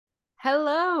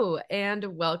Hello and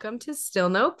welcome to Still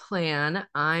No Plan.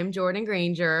 I'm Jordan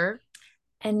Granger.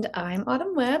 And I'm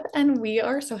Autumn Webb, and we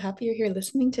are so happy you're here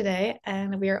listening today.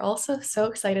 And we are also so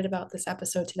excited about this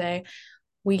episode today.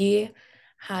 We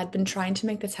had been trying to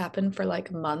make this happen for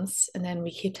like months, and then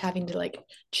we kept having to like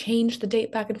change the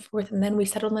date back and forth. And then we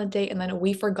settled on a date, and then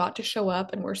we forgot to show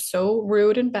up, and we're so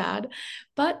rude and bad.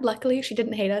 But luckily, she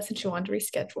didn't hate us and she wanted to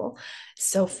reschedule.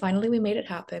 So finally, we made it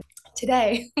happen.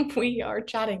 Today, we are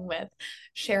chatting with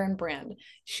Sharon Brand.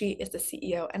 She is the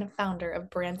CEO and a founder of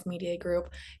Brand's Media Group.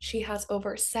 She has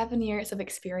over 7 years of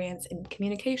experience in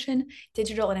communication,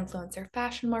 digital and influencer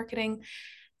fashion marketing,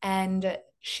 and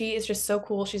she is just so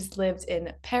cool. She's lived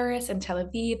in Paris and Tel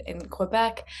Aviv and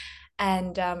Quebec,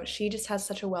 and she just has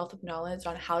such a wealth of knowledge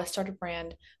on how to start a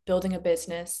brand, building a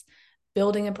business,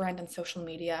 building a brand on social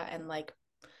media, and like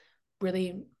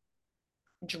really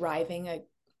driving a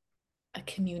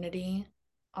community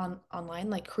online,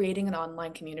 like creating an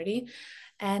online community.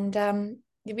 And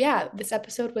yeah, this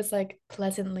episode was like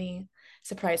pleasantly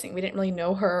surprising. We didn't really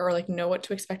know her or like know what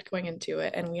to expect going into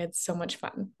it, and we had so much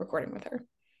fun recording with her.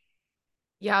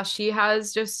 Yeah, she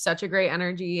has just such a great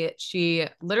energy. She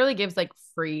literally gives like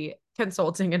free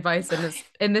consulting advice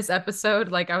in this episode.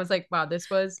 Like I was like, wow, this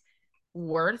was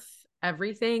worth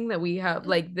everything that we have.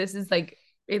 Like this is like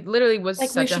it literally was Like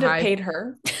we such a should have high paid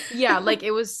her. yeah, like it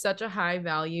was such a high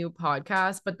value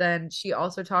podcast, but then she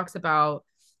also talks about,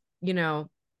 you know,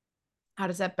 how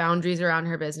to set boundaries around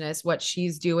her business, what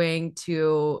she's doing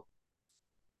to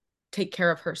take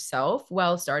care of herself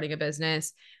while starting a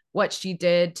business, what she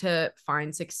did to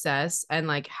find success and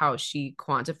like how she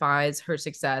quantifies her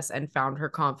success and found her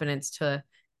confidence to,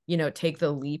 take the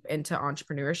leap into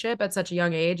entrepreneurship at such a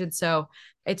young age. And so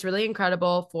it's really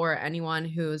incredible for anyone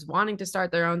who's wanting to start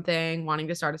their own thing, wanting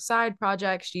to start a side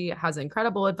project. She has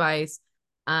incredible advice.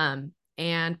 And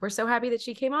we're so happy that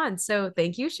she came on. So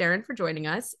thank you, Sharon, for joining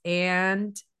us.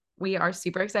 And we are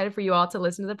super excited for you all to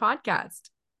listen to the podcast.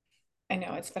 I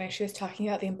know it's funny. She was talking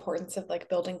about the importance of like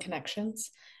building connections.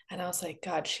 And I was like,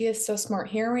 God, she is so smart.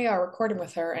 Here we are recording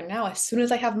with her. And now, as soon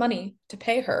as I have money to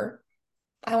pay her,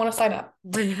 I want to sign up.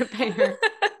 We're gonna pay her.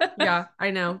 Yeah, I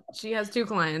know. She has two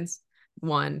clients.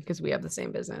 One, because we have the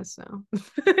same business. So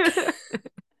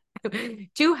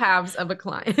two halves of a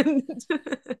client.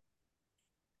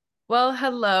 Well,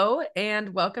 hello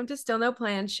and welcome to Still No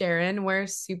Plan, Sharon. We're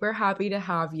super happy to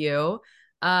have you.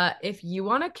 If you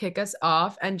want to kick us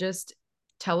off and just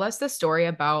tell us the story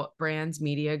about Brands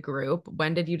Media Group,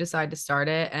 when did you decide to start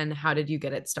it and how did you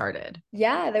get it started?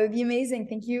 Yeah, that would be amazing.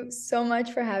 Thank you so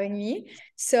much for having me.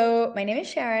 So, my name is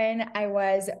Sharon. I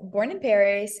was born in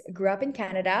Paris, grew up in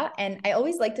Canada, and I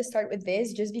always like to start with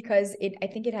this just because I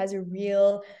think it has a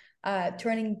real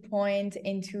turning point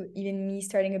into even me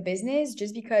starting a business,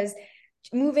 just because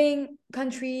moving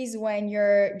countries when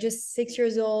you're just 6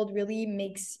 years old really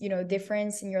makes,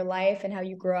 difference in your life and how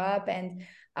you grow up, and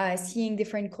seeing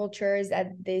different cultures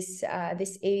at this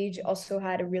age also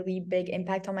had a really big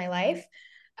impact on my life.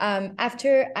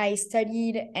 After I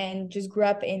studied and just grew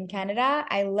up in Canada,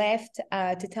 I left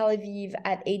to Tel Aviv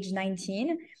at age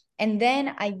 19. And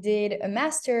then I did a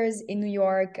master's in New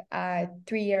York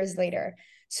 3 years later.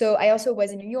 So I also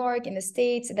was in New York, in the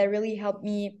States. That really helped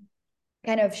me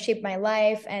kind of shape my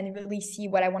life and really see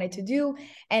what I wanted to do.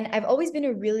 And I've always been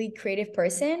a really creative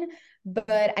person,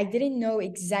 but I didn't know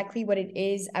exactly what it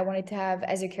is I wanted to have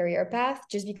as a career path,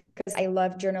 just because I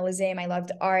loved journalism, I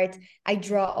loved art, I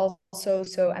draw also,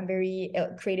 so I'm very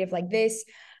creative like this.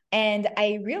 And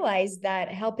I realized that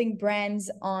helping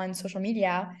brands on social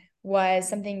media was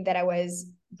something that I was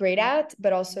great at,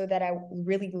 but also that I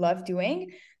really love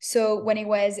doing. So when it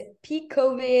was peak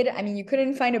COVID, I mean, you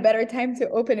couldn't find a better time to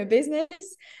open a business.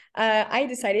 I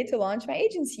decided to launch my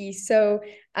agency. So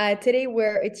today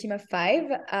we're a team of five.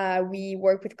 We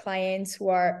work with clients who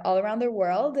are all around the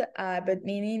world, but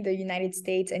mainly in the United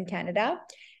States and Canada.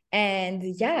 And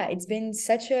yeah, it's been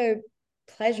such a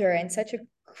pleasure and such a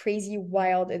crazy,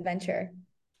 wild adventure.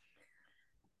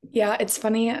 Yeah, it's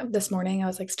funny. This morning I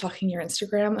was like stalking your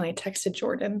Instagram and I texted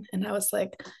Jordan and I was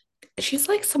like, she's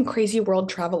like some crazy world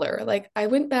traveler. Like I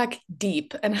went back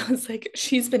deep and I was like,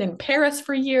 she's been in Paris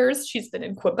for years. She's been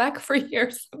in Quebec for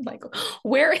years. I'm like,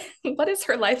 where, what is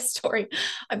her life story?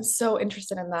 I'm so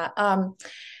interested in that.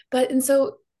 And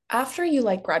so after you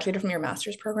like graduated from your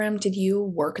master's program, did you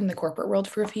work in the corporate world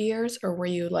for a few years or were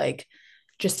you like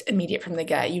just immediate from the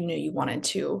get, you knew you wanted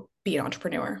to be an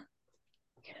entrepreneur?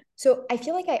 So I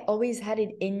feel like I always had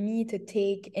it in me to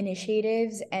take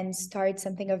initiatives and start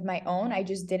something of my own. I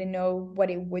just didn't know what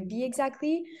it would be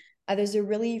exactly. There's a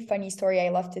really funny story I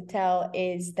love to tell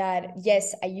is that,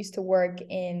 yes, I used to work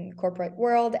in corporate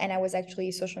world and I was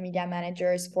actually social media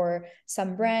managers for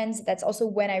some brands. That's also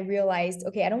when I realized,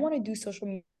 okay, I don't want to do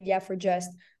social media for just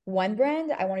one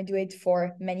brand. I want to do it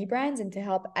for many brands and to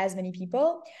help as many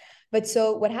people. But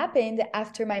so what happened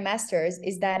after my master's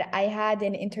is that I had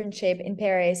an internship in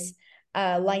Paris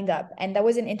lined up. And that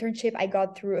was an internship I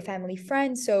got through a family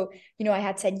friend. So, I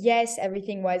had said yes,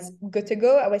 everything was good to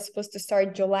go. I was supposed to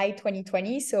start July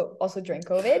 2020, so also during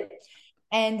COVID.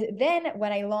 And then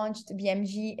when I launched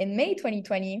BMG in May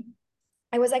 2020,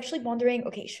 I was actually wondering,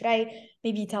 okay, should I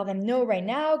maybe tell them no right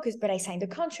now? But I signed a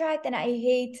contract and I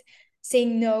hate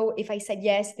saying no. If I said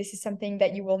yes, this is something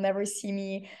that you will never see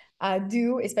me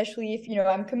do, especially if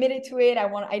I'm committed to it.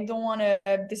 I don't want to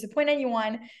disappoint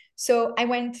anyone. So I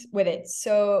went with it.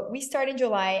 So we started in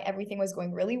July. Everything was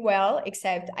going really well,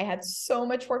 except I had so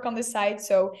much work on the side.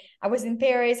 So I was in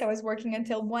Paris. I was working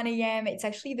until 1 a.m. It's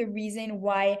actually the reason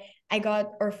why I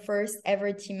got our first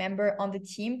ever team member on the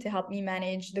team to help me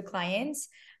manage the clients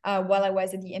while I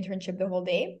was at the internship the whole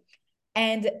day.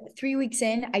 And 3 weeks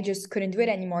in, I just couldn't do it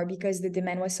anymore because the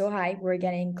demand was so high. We're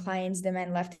getting clients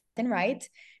demand left and right.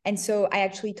 And so I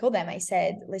actually told them, I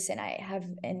said, listen, I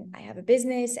have a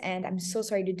business and I'm so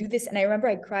sorry to do this. And I remember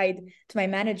I cried to my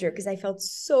manager because I felt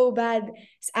so bad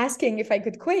asking if I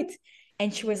could quit.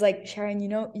 And she was like, Sharon, you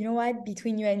know what?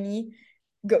 Between you and me,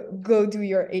 go do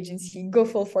your agency, go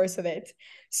full force with it.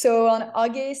 So on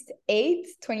August 8th,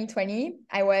 2020,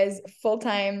 I was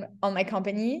full-time on my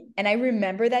company. And I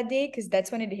remember that day because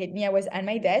that's when it hit me. I was at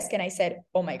my desk and I said,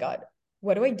 oh my God,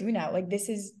 what do I do now? Like, this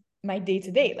is my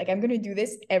day-to-day. Like, I'm going to do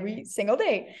this every single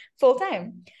day, full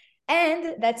time.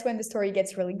 And that's when the story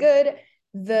gets really good.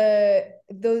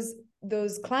 Those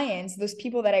clients, those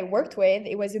people that I worked with,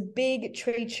 it was a big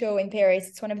trade show in Paris.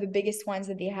 It's one of the biggest ones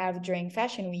that they have during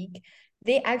Fashion Week.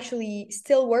 They actually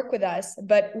still work with us,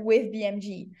 but with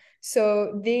BMG.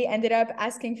 So they ended up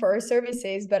asking for our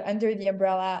services, but under the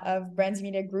umbrella of Brands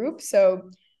Media Group. So,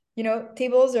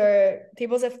 tables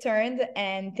have turned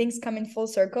and things come in full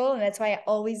circle. And that's why I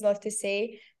always love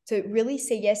to really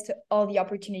say yes to all the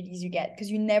opportunities you get, because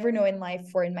you never know in life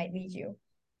where it might lead you.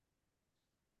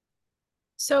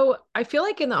 So I feel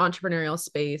like in the entrepreneurial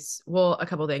space, well, a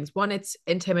couple things. One, it's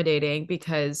intimidating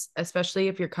because especially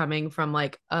if you're coming from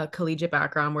like a collegiate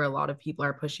background where a lot of people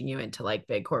are pushing you into like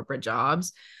big corporate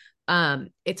jobs,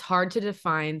 it's hard to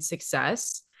define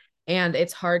success and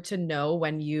it's hard to know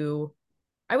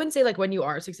I wouldn't say like when you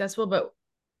are successful, but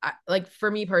like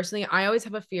for me personally, I always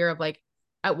have a fear of like,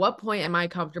 at what point am I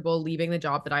comfortable leaving the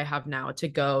job that I have now to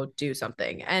go do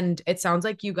something? And it sounds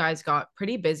like you guys got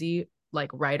pretty busy like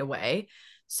right away.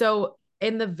 So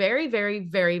in the very, very,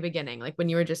 very beginning, like when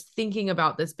you were just thinking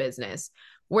about this business,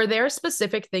 were there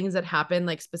specific things that happened,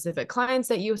 like specific clients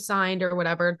that you signed or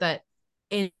whatever that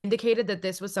indicated that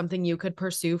this was something you could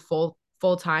pursue full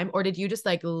time, or did you just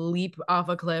like leap off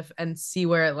a cliff and see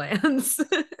where it lands?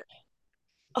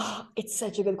 Oh, it's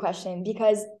such a good question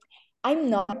because I'm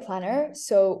not a planner.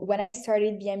 So when I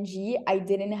started BMG, I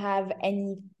didn't have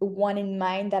anyone in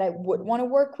mind that I would want to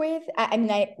work with. I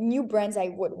mean, I knew brands I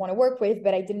would want to work with,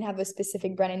 but I didn't have a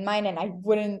specific brand in mind and I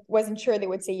wasn't sure they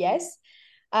would say yes.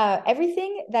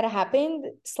 Everything that happened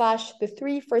 / the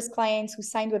 3 first clients who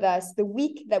signed with us the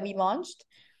week that we launched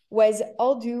was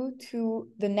all due to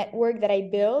the network that I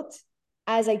built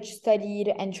as I studied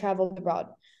and traveled abroad.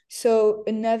 So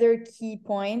another key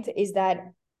point is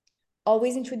that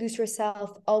always introduce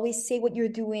yourself, always say what you're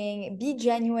doing, be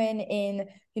genuine in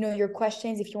your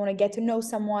questions. If you want to get to know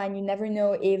someone, you never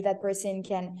know if that person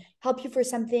can help you for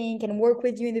something, can work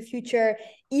with you in the future,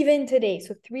 even today.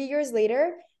 So 3 years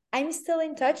later, I'm still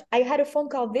in touch. I had a phone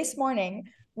call this morning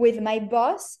with my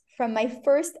boss from my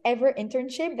first ever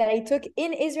internship that I took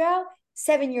in Israel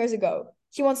 7 years ago.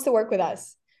 He wants to work with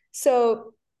us.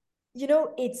 So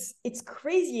it's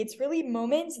crazy. It's really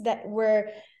moments that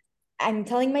where I'm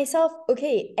telling myself,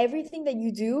 okay, everything that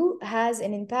you do has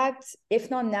an impact,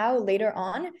 if not now, later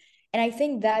on. And I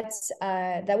think that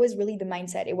was really the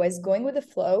mindset. It was going with the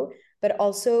flow, but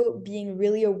also being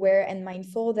really aware and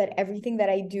mindful that everything that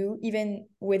I do, even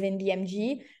within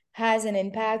BMG, has an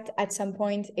impact at some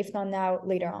point, if not now,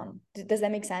 later on. Does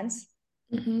that make sense?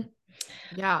 Mm-hmm.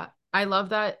 Yeah, I love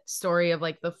that story of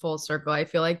like the full circle. I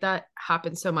feel like that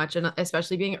happens so much, and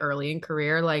especially being early in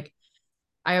career, like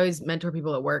I always mentor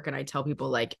people at work and I tell people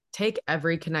like take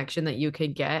every connection that you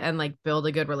could get and like build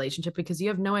a good relationship because you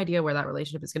have no idea where that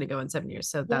relationship is going to go in 7 years.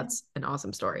 So Yeah. that's an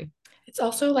awesome story. It's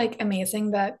also like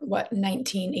amazing that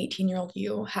 19, 18-year-old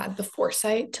you had the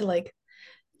foresight to like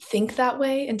think that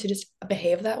way and to just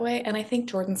behave that way. And I think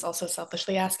Jordan's also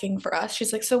selfishly asking for us.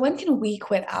 She's like, so when can we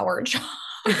quit our job?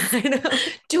 I know.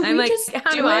 Do I'm we like, just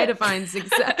how do do I it? define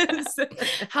success?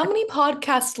 How many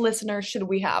podcast listeners should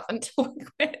we have until we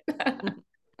quit?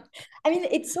 I mean,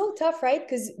 it's so tough, right?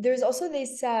 Because there's also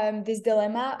this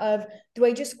dilemma of, do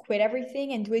I just quit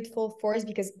everything and do it full force?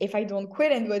 Because if I don't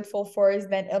quit and do it full force,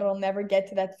 then it'll never get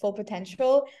to that full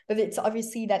potential. But it's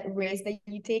obviously that risk that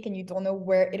you take and you don't know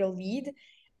where it'll lead.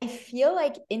 I feel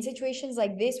like in situations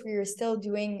like this where you're still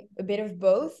doing a bit of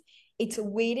both, it's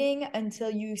waiting until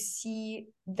you see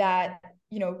that,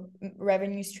 you know,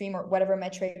 revenue stream or whatever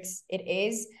metrics it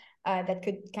is, that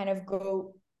could kind of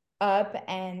go up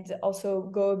and also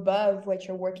go above what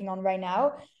you're working on right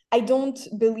now. I don't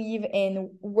believe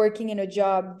in working in a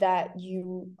job that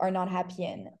you are not happy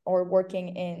in, or working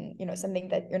in, you know, something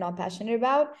that you're not passionate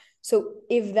about. So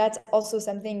if that's also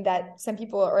something that some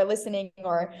people are listening,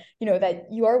 or, you know, that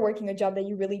you are working a job that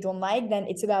you really don't like, then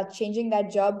it's about changing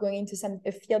that job, going into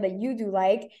a field that you do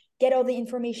like, get all the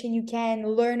information you can,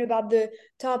 learn about the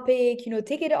topic, you know,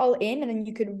 take it all in, and then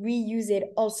you could reuse it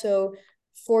also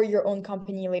for your own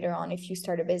company later on if you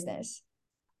start a business.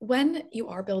 When you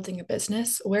are building a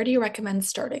business, where do you recommend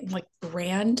starting? Like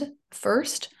brand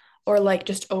first, or like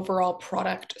just overall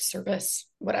product, service,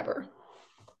 whatever?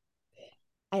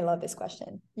 I love this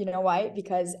question. You know why?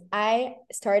 Because I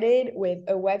started with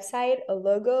a website, a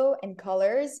logo, and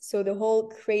colors. So the whole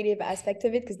creative aspect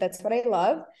of it, because that's what I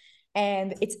love.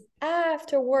 And it's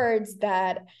afterwards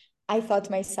that I thought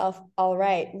to myself, all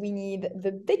right, we need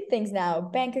the big things now: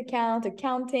 bank account,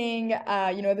 accounting,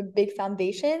 you know, the big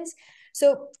foundations.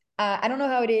 So I don't know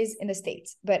how it is in the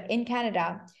States, but in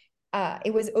Canada,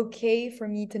 it was okay for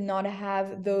me to not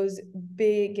have those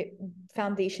big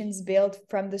foundations built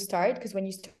from the start, because when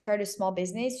you start a small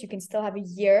business, you can still have a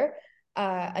year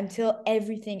until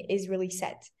everything is really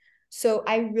set. So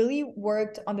I really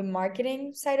worked on the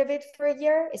marketing side of it for a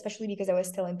year, especially because I was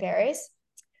still in Paris.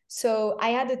 So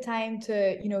I had the time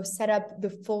to, you know, set up the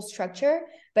full structure.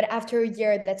 But after a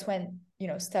year, that's when, you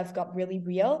know, stuff got really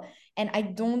real. And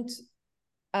I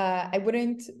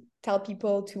wouldn't tell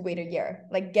people to wait a year,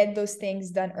 like get those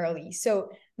things done early. So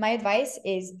my advice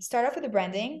is start off with the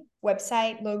branding,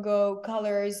 website, logo,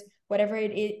 colors, whatever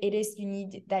it is you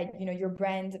need, that, you know, your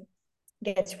brand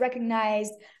gets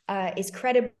recognized, is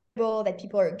credible, that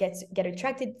people get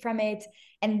attracted from it.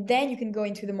 And then you can go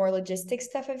into the more logistic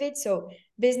stuff of it. So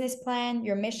business plan,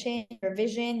 your mission, your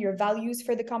vision, your values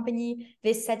for the company.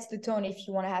 This sets the tone if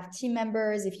you want to have team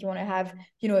members, if you want to have,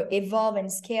 you know, evolve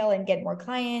and scale and get more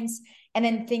clients. And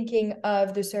then thinking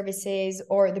of the services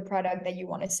or the product that you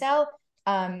want to sell.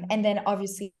 And then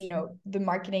obviously, you know, the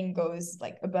marketing goes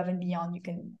like above and beyond. You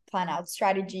can plan out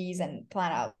strategies and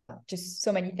plan out just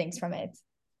so many things from it.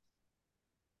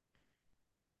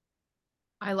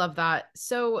 I love that.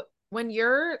 So when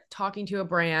you're talking to a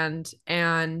brand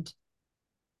and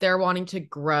they're wanting to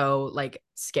grow, like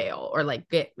scale, or like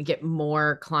get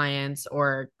more clients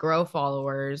or grow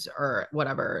followers or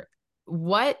whatever,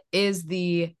 what is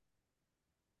the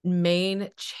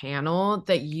main channel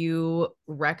that you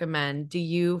recommend? Do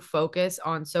you focus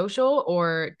on social,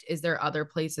 or is there other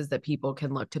places that people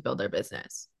can look to build their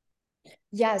business?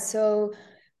 Yeah, so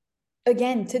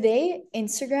again, today,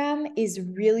 Instagram is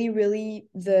really, really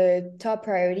the top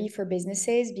priority for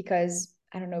businesses, because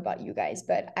I don't know about you guys,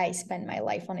 but I spend my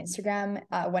life on Instagram.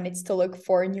 When it's to look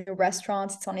for new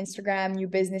restaurants, it's on Instagram, new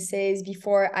businesses.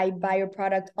 Before I buy a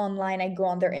product online, I go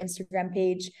on their Instagram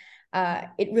page.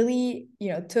 It really,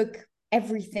 you know, took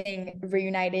everything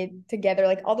reunited together,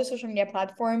 like all the social media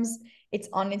platforms. It's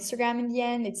on Instagram in the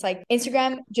end. It's like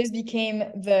Instagram just became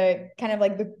the kind of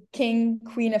like the king,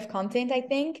 queen of content, I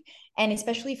think. And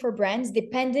especially for brands,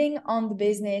 depending on the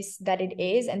business that it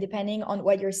is and depending on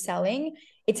what you're selling,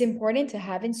 it's important to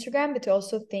have Instagram, but to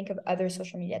also think of other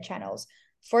social media channels.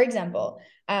 For example,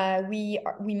 we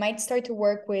might start to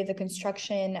work with a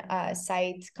construction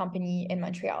site company in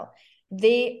Montreal.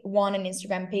 They want an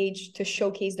Instagram page to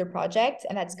showcase their project,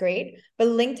 and that's great. But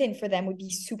LinkedIn for them would be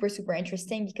super, super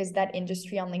interesting, because that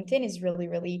industry on LinkedIn is really,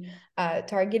 really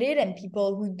targeted, and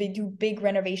people who they do big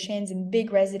renovations in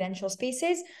big residential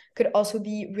spaces could also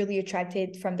be really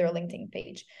attracted from their LinkedIn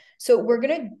page. So we're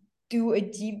going to do a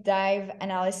deep dive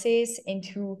analysis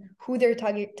into who their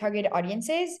target audience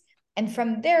is. And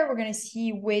from there, we're going to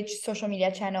see which social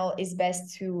media channel is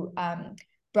best to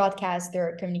broadcast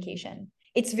their communication.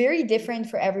 It's very different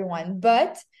for everyone,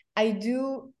 but I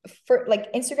do, for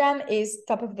like, Instagram is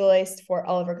top of the list for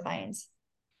all of our clients.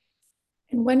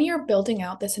 And when you're building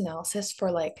out this analysis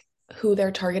for like who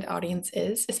their target audience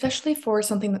is, especially for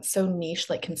something that's so niche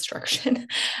like construction,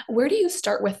 where do you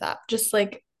start with that? Just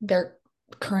like their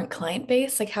current client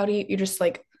base? Like, how do you're just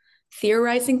like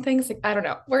theorizing things? Like, I don't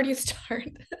know. Where do you start?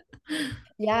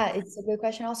 Yeah, it's a good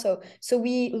question also. So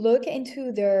we look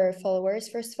into their followers.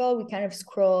 First of all, we kind of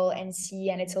scroll and see,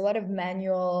 and it's a lot of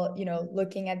manual,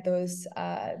 looking at those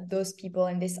people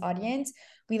in this audience.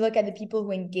 We look at the people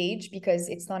who engage because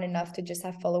it's not enough to just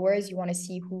have followers. You want to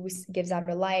see who gives out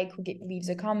a like, who leaves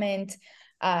a comment,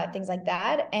 things like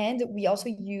that. And we also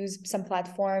use some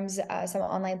platforms, some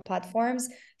online platforms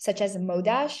such as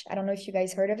Modash. I don't know if you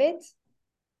guys heard of it.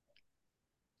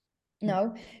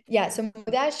 No. Yeah. So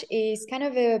Modash is kind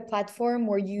of a platform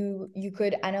where you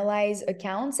could analyze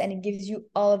accounts and it gives you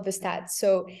all of the stats.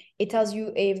 So it tells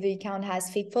you if the account has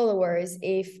fake followers,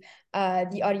 if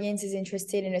the audience is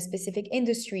interested in a specific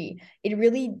industry. It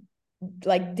really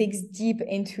like digs deep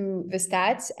into the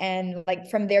stats, and like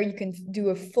from there you can do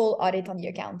a full audit on the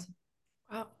account.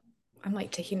 Wow. I'm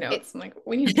like taking notes. I'm like,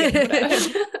 we need to get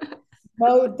Modash.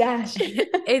 Modash.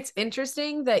 It's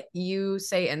interesting that you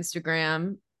say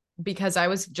Instagram because I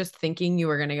was just thinking you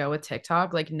were going to go with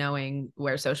TikTok, like knowing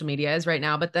where social media is right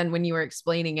now. But then when you were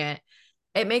explaining it,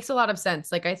 it makes a lot of sense.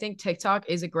 Like, I think TikTok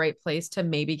is a great place to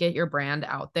maybe get your brand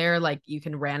out there. Like, you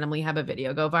can randomly have a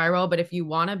video go viral. But if you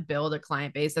want to build a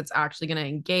client base that's actually going to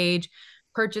engage,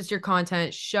 purchase your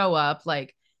content, show up,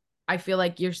 like, I feel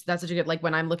like that's such a good, like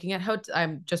when I'm looking at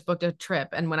I'm just booked a trip.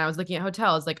 And when I was looking at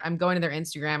hotels, like I'm going to their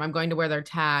Instagram, I'm going to where they're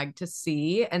tagged to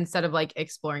see instead of like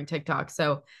exploring TikTok.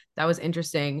 So that was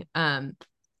interesting.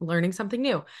 Learning something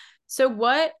new. So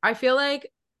what I feel like,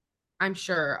 I'm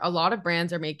sure a lot of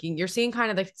brands are making, you're seeing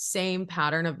kind of the same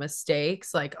pattern of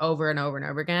mistakes like over and over and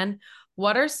over again.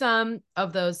 What are some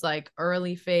of those like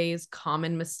early phase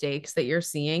common mistakes that you're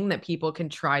seeing that people can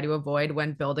try to avoid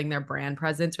when building their brand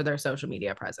presence or their social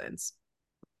media presence?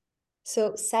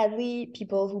 So sadly,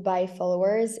 people who buy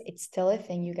followers, it's still a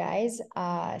thing, you guys.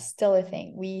 Still a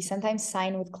thing. We sometimes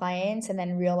sign with clients and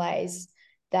then realize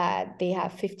that they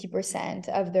have 50%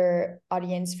 of their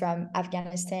audience from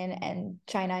Afghanistan and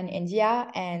China and India,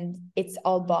 and it's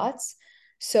all bots.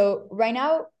 So right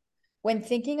now, when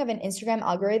thinking of an Instagram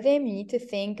algorithm, you need to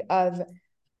think of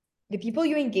the people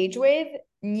you engage with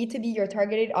need to be your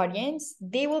targeted audience.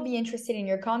 They will be interested in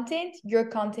your content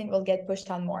will get pushed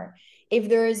on more. If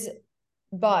there's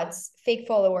bots, fake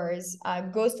followers,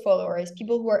 ghost followers,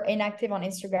 people who are inactive on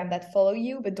Instagram that follow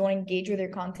you but don't engage with your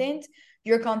content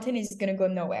is going to go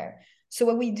nowhere. So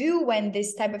what we do when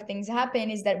this type of things happen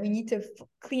is that we need to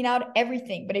clean out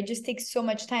everything, but it just takes so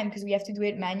much time because we have to do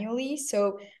it manually.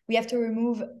 So we have to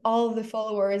remove all of the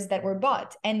followers that were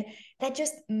bought, and that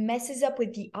just messes up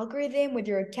with the algorithm, with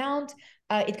your account.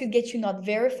 It could get you not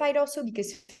verified also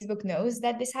because Facebook knows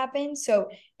that this happens. So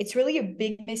it's really a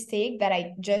big mistake that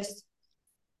I just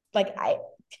like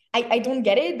I don't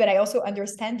get it, but I also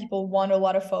understand people want a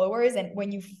lot of followers, and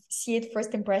when you see it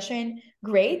first impression,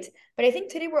 great. But I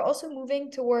think today we're also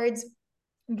moving towards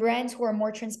brands who are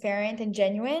more transparent and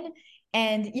genuine.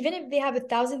 And even if they have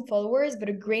 1,000 followers but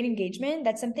a great engagement,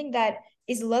 that's something that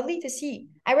is lovely to see.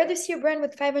 I'd rather see a brand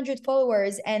with 500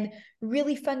 followers and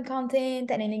really fun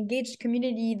content and an engaged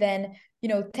community than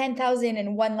 10,000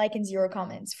 and one like and zero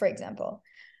comments, for example.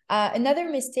 Another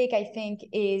mistake I think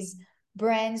is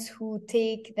brands who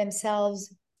take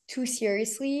themselves too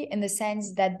seriously, in the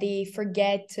sense that they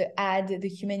forget to add the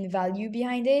human value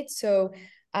behind it. So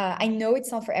I know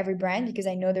it's not for every brand, because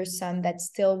I know there's some that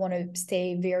still want to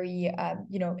stay very,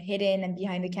 hidden and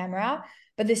behind the camera.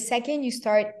 But the second you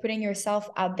start putting yourself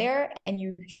out there and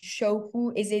you show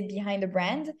who is it behind the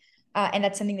brand, and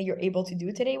that's something that you're able to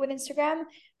do today with Instagram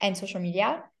and social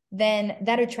media, then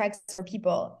that attracts more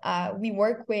people. We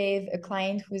work with a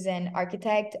client who's an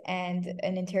architect and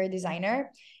an interior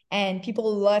designer, and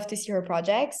people love to see her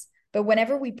projects. But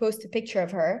whenever we post a picture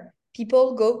of her,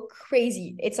 people go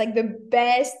crazy. It's like the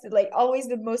best, like always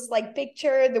the most like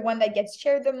picture, the one that gets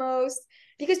shared the most,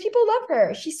 because people love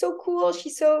her. She's so cool.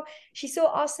 She's so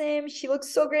awesome. She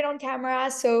looks so great on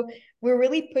camera. So we're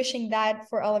really pushing that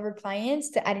for all of our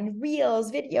clients to add in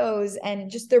reels, videos, and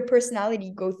just their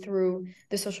personality go through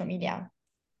the social media.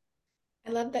 I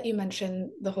love that you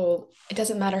mentioned the whole, it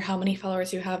doesn't matter how many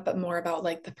followers you have, but more about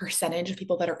like the percentage of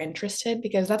people that are interested,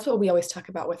 because that's what we always talk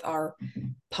about with our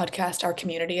podcast, our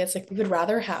community. It's like we would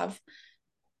rather have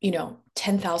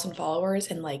 10,000 followers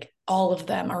and like all of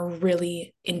them are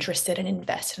really interested and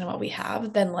invested in what we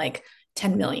have, than like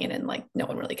 10 million and like no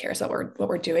one really cares what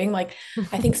we're doing. Like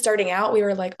I think starting out we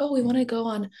were like, oh, we want to go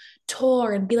on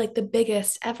tour and be like the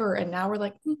biggest ever, and now we're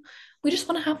like, we just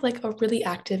want to have like a really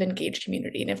active, engaged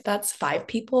community, and if that's 5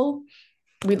 people,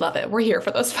 we love it. We're here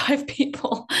for those 5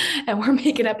 people, and we're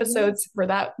making episodes for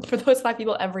those 5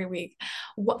 people every week.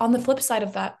 On the flip side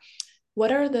of that,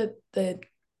 what are the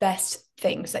best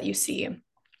things that you see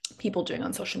people doing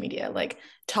on social media? Like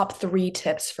top 3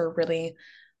 tips for really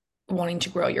wanting to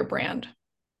grow your brand.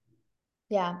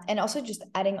 Yeah. And also just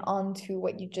adding on to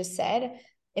what you just said,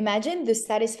 imagine the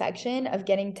satisfaction of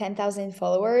getting 10,000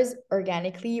 followers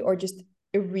organically or just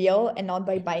real and not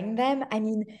by buying them. I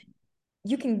mean,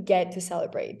 you can get to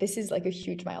celebrate. This is like a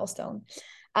huge milestone.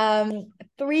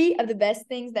 3 of the best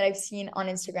things that I've seen on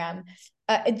Instagram.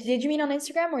 Did you mean on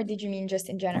Instagram or did you mean just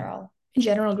in general? In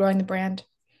general, growing the brand,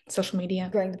 social media.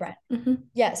 Growing the brand. Mm-hmm.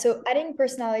 Yeah, so adding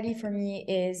personality for me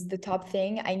is the top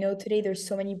thing. I know today there's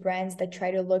so many brands that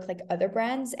try to look like other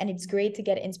brands, and it's great to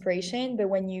get inspiration, but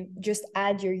when you just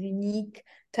add your unique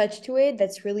touch to it,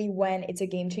 that's really when it's a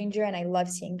game changer, and I love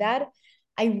seeing that.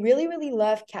 I really, really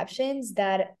love captions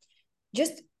that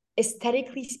just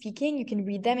aesthetically speaking, you can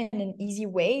read them in an easy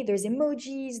way. There's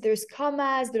emojis, there's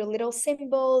commas, there are little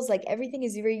symbols, like everything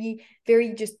is very,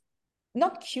 very just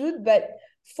not cute, but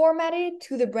formatted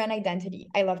to the brand identity.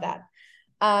 I love that.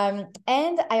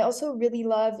 And I also really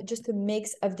love just a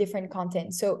mix of different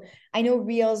content. So I know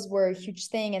reels were a huge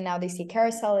thing, and now they say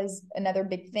carousel is another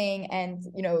big thing. And,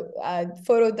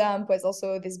 photo dump was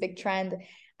also this big trend.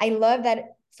 I love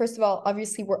that. First of all,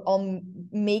 obviously, we're all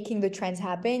making the trends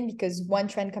happen because one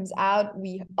trend comes out,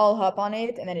 we all hop on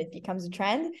it, and then it becomes a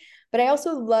trend. But I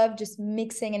also love just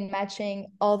mixing and matching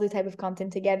all the type of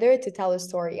content together to tell a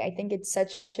story. I think it's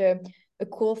such a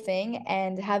cool thing,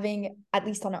 and having, at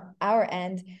least on our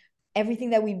end,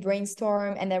 everything that we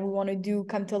brainstorm and that we want to do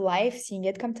come to life, seeing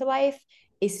it come to life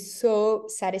is so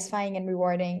satisfying and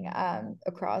rewarding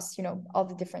across all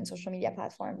the different social media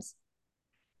platforms.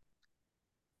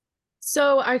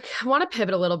 So I want to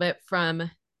pivot a little bit from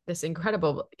this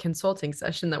incredible consulting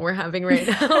session that we're having right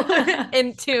now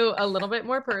into a little bit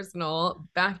more personal,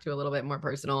 back to a little bit more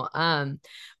personal.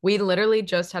 We literally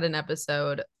just had an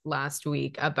episode last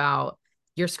week about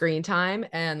your screen time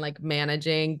and like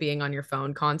managing being on your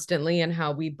phone constantly, and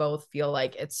how we both feel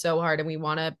like it's so hard and we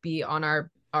want to be on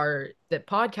the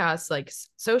podcast, like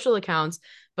social accounts,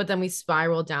 but then we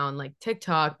spiral down like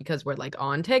TikTok because we're like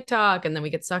on TikTok and then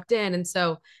we get sucked in. And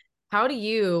so how do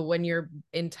you, when your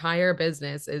entire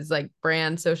business is like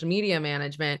brand social media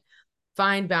management,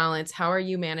 find balance? How are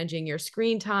you managing your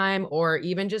screen time or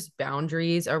even just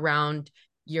boundaries around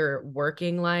your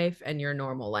working life and your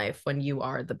normal life when you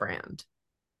are the brand?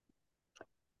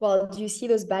 Well, do you see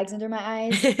those bags under my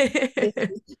eyes?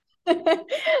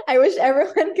 I wish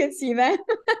everyone could see them.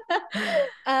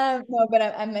 No, but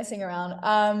I'm messing around.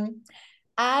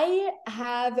 I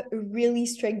have really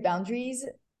strict boundaries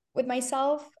with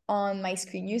myself on my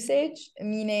screen usage,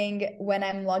 meaning when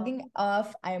I'm logging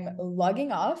off, I'm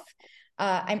logging off.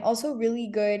 I'm also really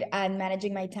good at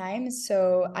managing my time.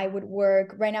 So I would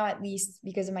work right now, at least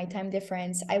because of my time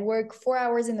difference, I work 4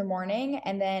 hours in the morning,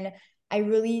 and then I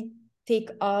really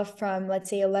take off from, let's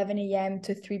say, 11 a.m.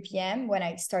 to 3 p.m. when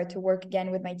I start to work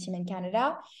again with my team in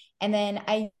Canada. And then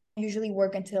I usually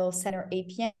work until 7 or 8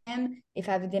 p.m. If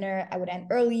I have a dinner, I would end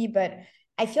early. But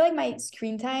I feel like my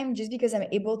screen time, just because I'm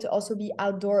able to also be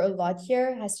outdoor a lot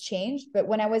here, has changed. But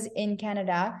when I was in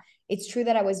Canada, it's true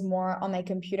that I was more on my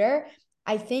computer.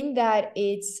 I think that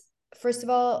it's, first of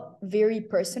all, very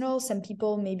personal. Some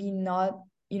people maybe not,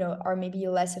 are maybe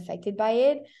less affected by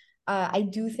it. I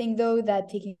do think, though, that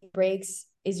taking breaks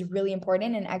is really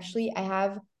important. And actually, I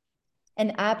have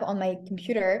an app on my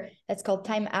computer that's called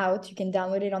Time Out. You can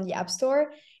download it on the App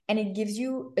Store, and it gives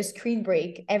you a screen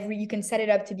break. You can set it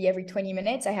up to be every 20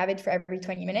 minutes. I have it for every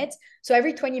 20 minutes. So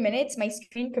every 20 minutes, my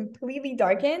screen completely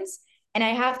darkens, and I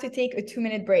have to take a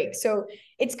 2-minute break. So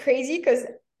it's crazy because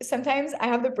sometimes I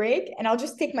have the break and I'll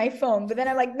just take my phone, but then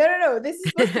I'm like, no, this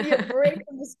is supposed to be a break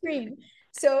from the screen.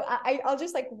 So I'll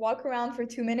just like walk around for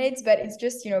 2 minutes, but it's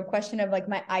just, a question of like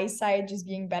my eyesight just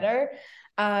being better.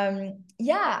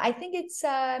 Yeah, I think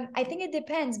it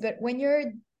depends, but when you're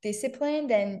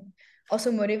disciplined and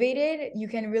also motivated, you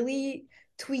can really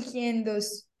tweak in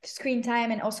those screen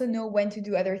time and also know when to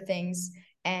do other things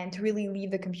and to really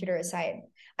leave the computer aside.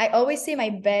 I always say my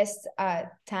best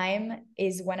time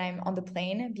is when I'm on the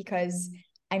plane, because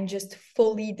I'm just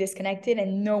fully disconnected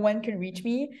and no one can reach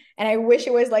me. And I wish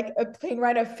it was like a plane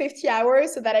ride of 50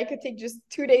 hours so that I could take just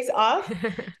 2 days off.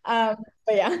 But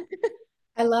yeah.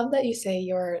 I love that you say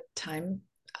your time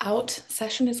out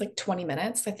session is like 20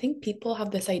 minutes. I think people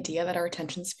have this idea that our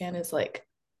attention span is like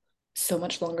so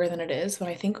much longer than it is, when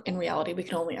I think in reality we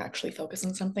can only actually focus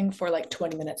on something for like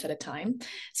 20 minutes at a time.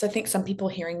 So I think some people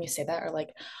hearing you say that are like,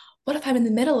 what if I'm in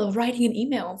the middle of writing an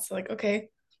email? It's like, okay,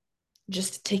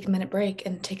 just take a minute break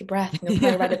and take a breath, and you'll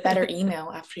probably write a better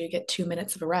email after you get 2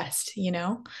 minutes of a rest,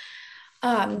 Yeah.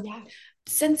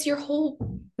 since your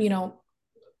whole,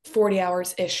 40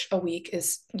 hours ish a week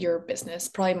is your business,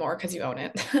 probably more because you own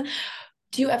it.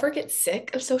 Do you ever get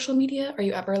sick of social media? Are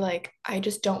you ever like, I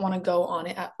just don't want to go on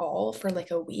it at all for like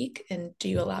a week? And do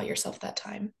you allow yourself that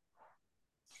time?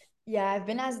 Yeah, I've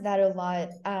been asked that a lot.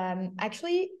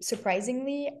 Actually,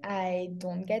 surprisingly, I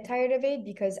don't get tired of it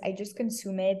because I just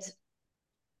consume it,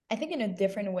 I think, in a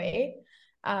different way.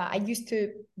 I used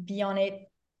to be on it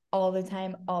all the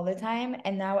time.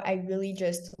 And now I really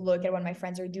just look at what my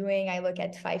friends are doing. I look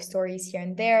at five stories here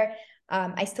and there.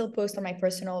 I still post on my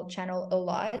personal channel a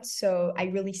lot. So I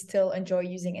really still enjoy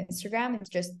using Instagram. It's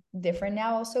just different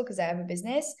now also because I have a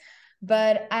business.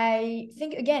 But I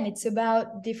think, again, it's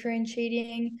about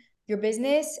differentiating your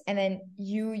business and then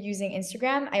you using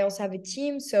Instagram. I also have a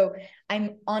team. So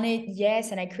I'm on it,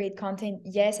 yes, and I create content,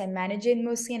 yes, I manage it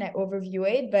mostly and I overview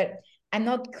it, but I'm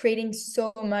not creating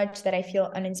so much that I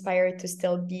feel uninspired to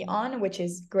still be on, which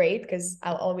is great because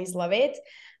I'll always love it.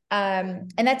 And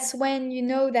that's when you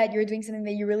know that you're doing something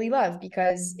that you really love,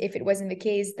 because if it wasn't the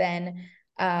case, then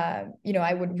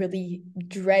I would really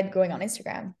dread going on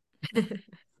Instagram.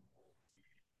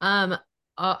 Um,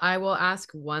 I will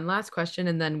ask one last question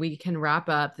and then we can wrap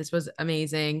up. This was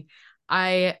amazing.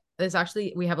 This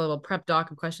actually, we have a little prep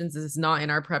doc of questions. This is not in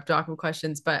our prep doc of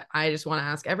questions, but I just want to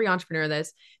ask every entrepreneur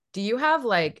this. Do you have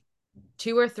like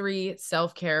two or three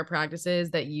self-care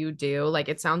practices that you do? Like,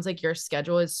 it sounds like your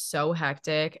schedule is so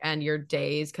hectic and your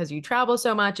days, because you travel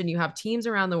so much and you have teams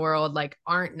around the world, like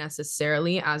aren't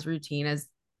necessarily as routine as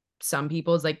some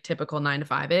people's like typical 9 to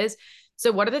 5 is.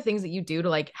 So what are the things that you do to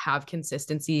like have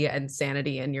consistency and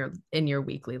sanity in your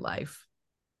weekly life?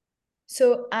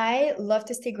 So I love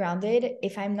to stay grounded.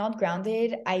 If I'm not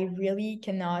grounded, I really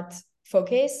cannot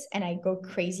focus and I go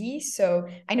crazy. So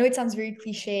I know it sounds very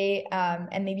cliche,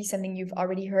 and maybe something you've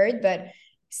already heard, but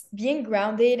being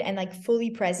grounded and like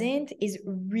fully present is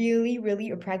really,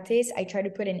 really a practice I try to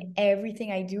put in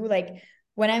everything I do. Like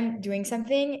when I'm doing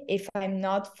something, if I'm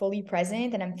not fully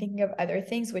present and I'm thinking of other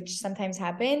things, which sometimes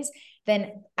happens,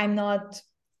 then I'm not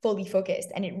fully focused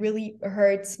and it really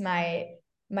hurts the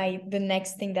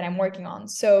next thing that I'm working on.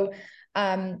 So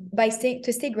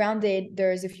to stay grounded,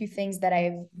 there's a few things that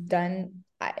I've done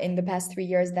in the past 3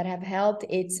 years that have helped.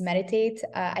 It's meditate.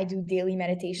 I do daily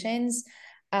meditations.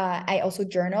 I also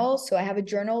journal. So I have a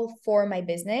journal for my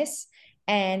business.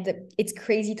 And it's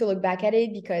crazy to look back at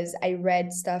it because I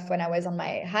read stuff when I was on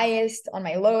my highest, on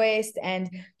my lowest, and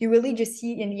you really just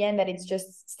see in the end that it's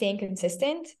just staying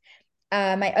consistent.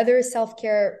 My other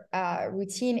self-care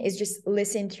routine is just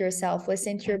listen to yourself,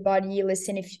 listen to your body,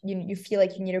 listen if you feel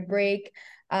like you need a break,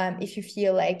 if you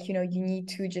feel like you need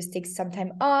to just take some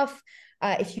time off.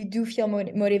 If you do feel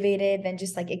motivated, then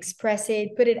just like express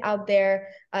it, put it out there.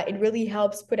 It really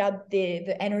helps put out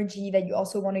the energy that you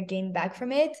also want to gain back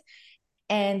from it.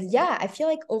 And yeah, I feel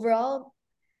like overall,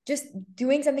 just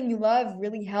doing something you love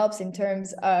really helps in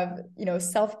terms of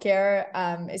self-care,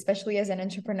 especially as an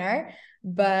entrepreneur.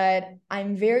 But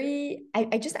I've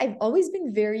always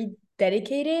been very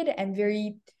dedicated and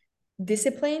very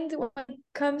disciplined when it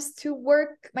comes to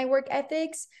my work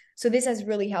ethics. So this has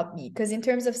really helped me because in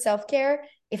terms of self-care,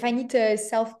 if I need to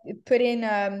self put in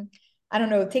I don't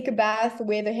know, take a bath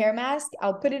with a hair mask,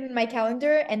 I'll put it in my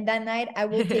calendar and that night I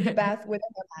will take a bath with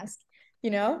a hair mask,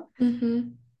 you know? Mm-hmm.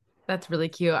 That's really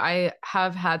cute. I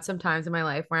have had some times in my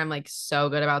life where I'm like so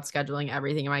good about scheduling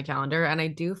everything in my calendar, and I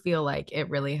do feel like it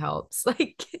really helps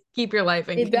like keep your life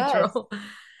in It does. control.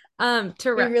 Um, to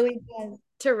It wrap really does.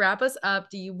 to wrap us up,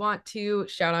 do you want to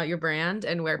shout out your brand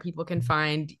and where people can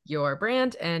find your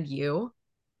brand and you?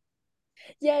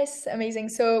 Yes, amazing.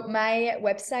 So my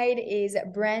website is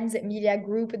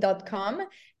brandsmediagroup.com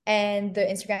and the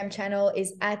Instagram channel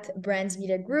is at Brands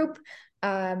Media Group.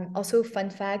 Also, fun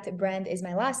fact, Brand is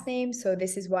my last name. So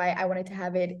this is why I wanted to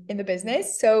have it in the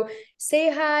business. So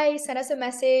say hi, send us a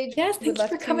message. Yes, Would thank you love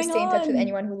for to coming stay in touch with on.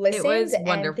 anyone who It listened. was And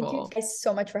thank you wonderful. guys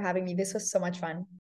so much for having me. This was so much fun.